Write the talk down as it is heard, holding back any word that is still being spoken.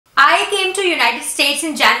I came to United States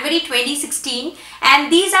in January 2016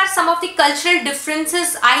 and these are some of the cultural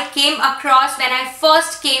differences I came across when I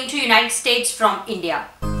first came to United States from India.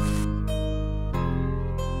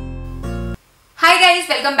 Hi guys,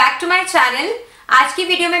 welcome back to my channel. आज की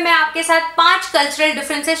video में मैं आपके साथ 5 cultural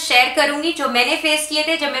differences share करूंगी जो मैंने face किए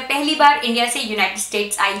थे जब मैं पहली बार इंडिया से यूनाइटेड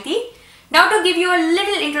स्टेट्स आई थी. Now to give you a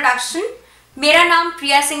little introduction, मेरा नाम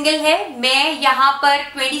प्रिया सिंगल है. मैं यहाँ पर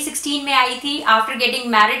 2016 में आई थी after getting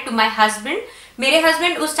married to my husband. मेरे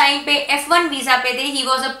हस्बैंड उस टाइम पे F1 वीजा पे थे. He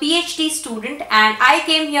was a PhD student and I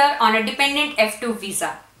came here on a dependent F2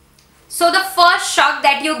 visa. So the first shock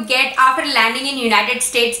that you get after landing in United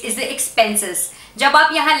States is the expenses. जब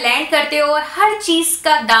आप यहाँ land करते हो और हर चीज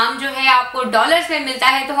का दाम जो है आपको डॉलर्स में मिलता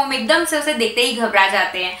है तो हम एकदम से उसे देखते ही घबरा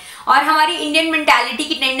जाते हैं. और हमारी इंडियन मेंटालिटी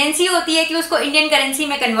की टेंडेंसी होती है कि उसको इंडियन करेंसी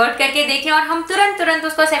में कन्वर्ट करके देखें और हम तुरंत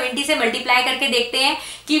उसको 70 से मल्टीप्लाई करके देखते हैं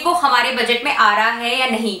कि वो हमारे बजट में आ रहा है या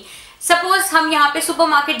नहीं. सपोज हम यहाँ पे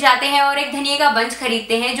सुपरमार्केट जाते हैं और एक धनिया का बंच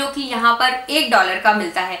खरीदते हैं जो कि यहाँ पर $1 का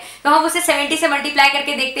मिलता है, तो हम उसे 70 से मल्टीप्लाई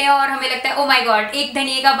करके देखते हैं और हमें लगता है ओ माय गॉड, एक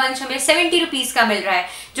धनिया का बंच हमें 70 रुपीज का मिल रहा है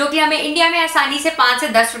जो कि हमें इंडिया में आसानी से 5 से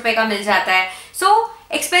 10 रुपए का मिल जाता है. सो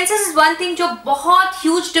एक्सपेंसेस इज वन थिंग जो बहुत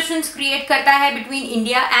ह्यूज डिफरेंस क्रिएट करता है between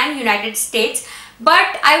India and United states.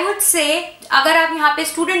 But I would say अगर आप यहाँ पे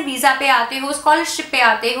स्टूडेंट वीजा पे आते हो, स्कॉलरशिप पे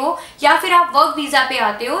आते हो या फिर आप वर्क वीजा पे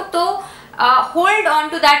आते हो तो hold on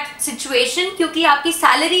to that situation, क्योंकि आपकी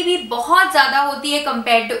सैलरी भी बहुत ज्यादा होती है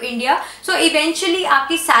compare to India. So eventually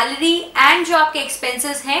आपकी सैलरी एंड जो आपके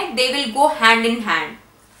एक्सपेंसेस हैं they will go hand in hand.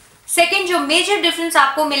 Second जो मेजर डिफरेंस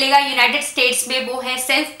आपको मिलेगा यूनाइटेड स्टेट्स में वो है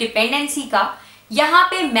सेल्फ डिपेंडेंसी का. यहाँ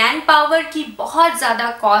पे मैन पावर की बहुत ज्यादा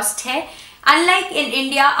कॉस्ट है. अनलाइक इन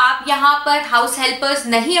इंडिया आप यहाँ पर हाउस हेल्पर्स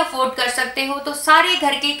नहीं अफोर्ड कर सकते हो, तो सारे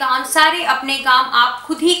घर के काम, सारे अपने काम आप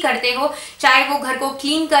खुद ही करते हो. चाहे वो घर को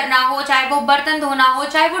क्लीन करना हो, चाहे वो बर्तन धोना हो,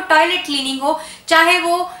 चाहे वो टॉयलेट क्लीनिंग हो, चाहे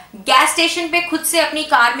वो गैस स्टेशन पे खुद से अपनी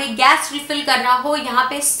कार में गैस रिफिल करना हो, यहाँ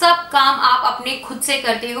पे सब काम आप अपने खुद से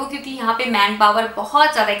करते हो क्योंकि यहाँ पे मैन पावर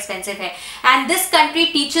बहुत ज्यादा एक्सपेंसिव है. And this country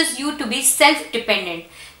teaches you to be self dependent.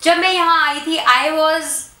 जब मैं यहाँ आई थी I was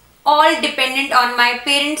all dependent on my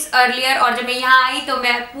parents earlier, और जब मैं यहाँ आई तो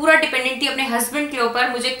मैं पूरा डिपेंडेंट थी अपने हस्बैंड के ऊपर.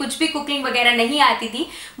 मुझे कुछ भी कुकिंग वगैरह नहीं आती थी.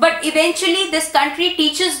 But eventually this country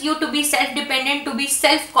teaches you to be self dependent, to be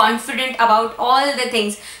self confident about all the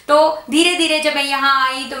things. तो धीरे धीरे जब मैं यहाँ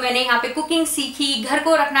आई तो मैंने यहाँ पे कुकिंग सीखी, घर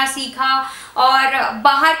को रखना सीखा और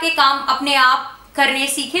बाहर के काम अपने आप करने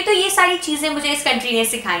सीखे. तो ये सारी चीजें मुझे इस कंट्री ने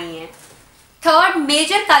सिखाई हैं. थर्ड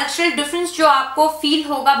मेजर कल्चरल डिफरेंस जो आपको फील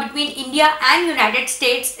होगा between India and United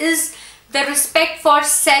states is the respect for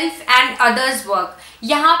self and others work.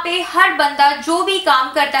 यहाँ पे हर बंदा जो भी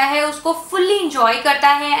काम करता है उसको फुल्ली इंजॉय करता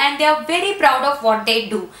है and they are very proud of what they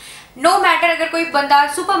do. No matter अगर कोई बंदा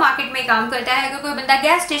सुपरमार्केट में काम करता है, अगर कोई बंदा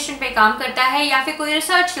गैस स्टेशन पे काम करता है या फिर कोई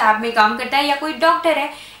रिसर्च लैब में काम करता है या कोई डॉक्टर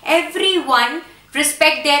है, everyone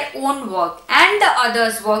respect their own work and the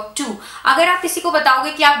others work too. अगर आप किसी को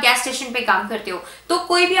बताओगे कि आप गैस स्टेशन पे काम करते हो तो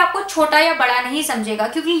कोई भी आपको छोटा या बड़ा नहीं समझेगा,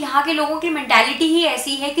 क्योंकि यहाँ के लोगों की मेंटालिटी ही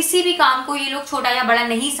ऐसी है. किसी भी काम को ये लोग छोटा या बड़ा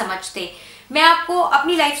नहीं समझते. मैं आपको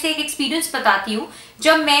अपनी लाइफ से एक एक्सपीरियंस बताती हूँ.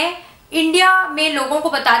 जब मैं इंडिया में लोगों को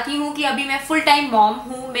बताती हूँ कि अभी मैं फुल टाइम मॉम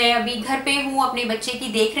हूँ, मैं अभी घर पे हूँ, अपने बच्चे की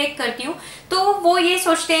देख रेख करती हूँ, तो वो ये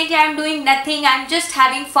सोचते हैं कि I am doing nothing, I am just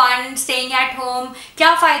having fun, staying at home.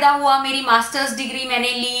 क्या फायदा हुआ, मेरी मास्टर्स डिग्री मैंने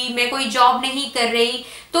ली, मैं कोई जॉब नहीं कर रही,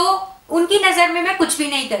 तो उनकी नज़र में मैं कुछ भी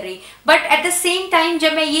नहीं कर रही. But at the same time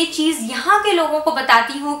जब मैं ये चीज़ यहाँ के लोगों को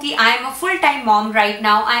बताती हूँ कि I am a full time mom right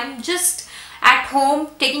now, I am just at home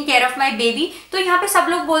taking care of my baby, तो यहाँ पे सब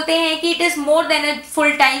लोग बोलते हैं कि it is more than a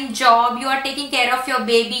full time job, you are taking care of your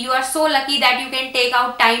baby, you are so lucky that you can take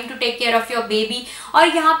out time to take care of your baby.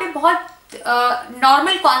 और यहाँ पे बहुत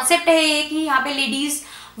normal concept है ये कि यहाँ पे ladies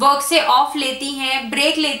work से ऑफ लेती हैं,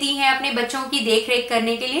 ब्रेक लेती हैं अपने बच्चों की देख रेख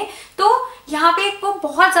करने के लिए. तो यहाँ पे को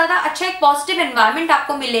बहुत ज्यादा अच्छा एक पॉजिटिव एनवायरनमेंट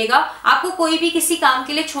आपको मिलेगा. आपको कोई भी किसी काम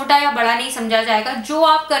के लिए छोटा या बड़ा नहीं समझा जाएगा. जो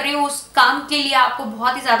आप कर रहे हो उस काम के लिए आपको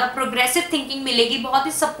बहुत ही ज्यादा प्रोग्रेसिव थिंकिंग मिलेगी, बहुत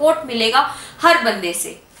ही सपोर्ट मिलेगा हर बंदे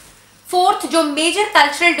से. फोर्थ जो मेजर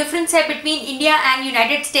कल्चरल डिफरेंस है between India and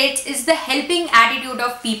United states is the helping attitude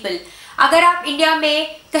of people. अगर आप इंडिया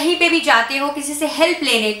में कहीं पे भी जाते हो किसी से हेल्प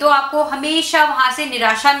लेने तो आपको हमेशा वहां से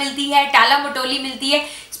निराशा मिलती है, टाला मटोली मिलती है.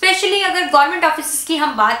 स्पेशली अगर गवर्नमेंट ऑफिस की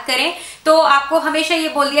हम बात करें तो आपको हमेशा ये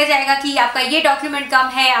बोल दिया जाएगा कि आपका ये डॉक्यूमेंट कम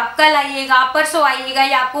है, आप कल आइएगा, आप परसों आइएगा,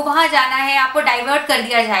 या आपको वहां जाना है, आपको डाइवर्ट कर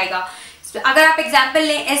दिया जाएगा. अगर आप एग्जाम्पल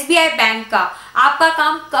लें SBI बैंक का, आपका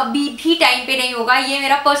काम कभी भी टाइम पे नहीं होगा. ये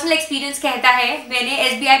मेरा पर्सनल एक्सपीरियंस कहता है. मैंने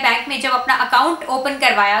SBI बैंक में जब अपना अकाउंट ओपन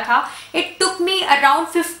करवाया था, it took me around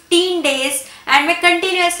 15 days and मैं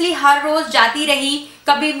कंटिन्यूसली हर रोज जाती रही,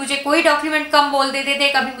 कभी मुझे कोई डॉक्यूमेंट कम बोल देते थे,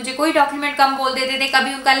 कभी मुझे कोई डॉक्यूमेंट कम बोल देते थे,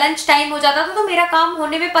 कभी उनका लंच टाइम हो जाता था तो मेरा काम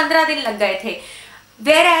होने में 15 दिन लग गए थे।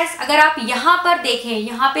 Whereas अगर आप यहाँ पर देखें,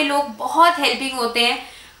 यहाँ पे लोग बहुत हेल्पिंग होते हैं,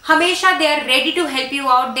 हमेशा they are ready to help you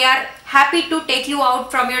out, they are happy to take you out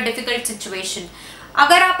from your difficult situation.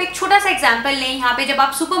 अगर आप एक छोटा सा एग्जांपल लें, यहाँ पे जब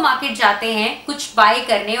आप सुपरमार्केट जाते हैं कुछ बाय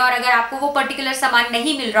करने और अगर आपको वो पर्टिकुलर सामान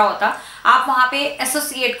नहीं मिल रहा होता, आप वहाँ पे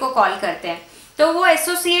एसोसिएट को कॉल करते हैं, तो वो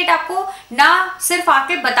एसोसिएट आपको ना सिर्फ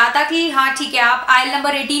आके बताता कि हाँ ठीक है आप आयल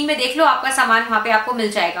नंबर 18 में देख लो, आपका सामान वहाँ पे आपको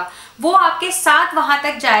मिल जाएगा। वो आपके साथ वहां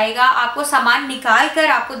तक जाएगा, आपको सामान निकाल कर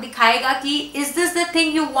आपको दिखाएगा कि is this the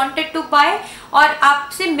thing you wanted to bye, और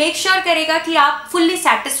आपसे मेक श्योर करेगा कि आप फुल्ली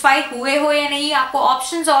सेटिस्फाई हुए हो या नहीं, आपको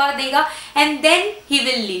ऑप्शंस और देगा and then he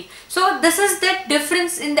will leave. So this is the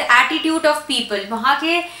difference in the attitude of people. वहाँ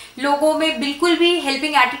के लोगों में बिल्कुल भी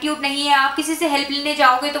हेल्पिंग एटीट्यूड नहीं है। आप किसी से हेल्प लेने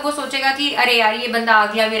जाओगे तो वो सोचेगा कि अरे यार ये बंदा आ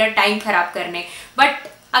गया मेरा टाइम खराब करने, बट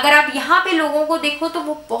अगर आप यहाँ पे लोगों को देखो तो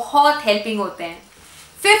वो बहुत हेल्पिंग होते हैं।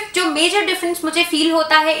 फिफ्थ जो मेजर डिफरेंस मुझे फील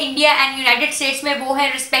होता है इंडिया एंड यूनाइटेड स्टेट्स में, वो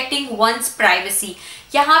है रिस्पेक्टिंग वंस प्राइवेसी।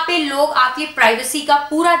 यहाँ पे लोग आपकी प्राइवेसी का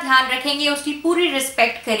पूरा ध्यान रखेंगे, उसकी पूरी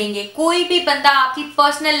रिस्पेक्ट करेंगे। कोई भी बंदा आपकी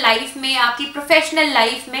पर्सनल लाइफ में, आपकी प्रोफेशनल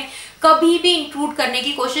लाइफ में कभी भी इंक्लूड करने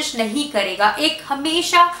की कोशिश नहीं करेगा। एक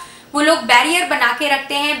हमेशा वो लोग बैरियर बना के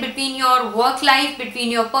रखते हैं between your work life,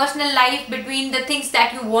 between your personal life, between the things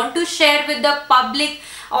that you want to share with the public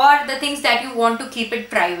और the things that you want to keep it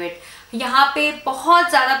private. यहाँ पे बहुत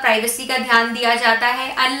ज़्यादा प्राइवेसी का ध्यान दिया जाता है,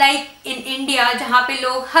 अनलाइक इन इंडिया जहाँ पे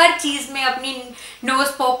लोग हर चीज़ में अपनी नोज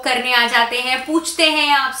पोक करने आ जाते हैं, पूछते हैं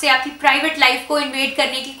आपसे, आपकी प्राइवेट लाइफ को इन्वेड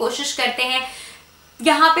करने की कोशिश करते हैं।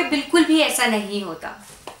 यहाँ पे बिल्कुल भी ऐसा नहीं होता।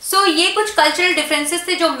 सो ये कुछ कल्चरल डिफरेंसेस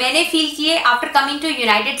थे जो मैंने फील किए after coming to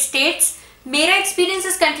United states. मेरा एक्सपीरियंस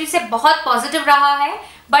इस कंट्री से बहुत पॉजिटिव रहा है,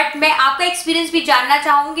 बट मैं आपका एक्सपीरियंस भी जानना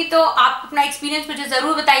चाहूँगी, तो आप अपना एक्सपीरियंस मुझे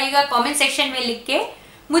ज़रूर बताइएगा कॉमेंट सेक्शन में लिख के।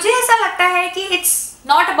 मुझे ऐसा लगता है कि it's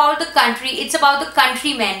not about the country, it's about the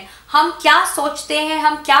country man. हम क्या सोचते हैं,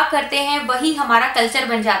 हम क्या करते हैं, वही हमारा कल्चर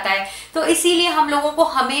बन जाता है। तो इसीलिए हम लोगों को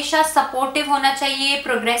हमेशा सपोर्टिव होना चाहिए,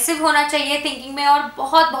 प्रोग्रेसिव होना चाहिए थिंकिंग में, और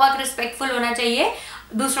बहुत बहुत रिस्पेक्टफुल होना चाहिए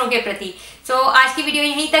दूसरों के प्रति। सो आज की वीडियो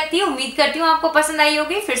यहीं तक थी। उम्मीद करती हूँ आपको पसंद आई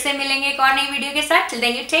होगी। फिर से मिलेंगे एक और नई वीडियो के साथ। Till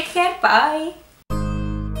then you take care, bye.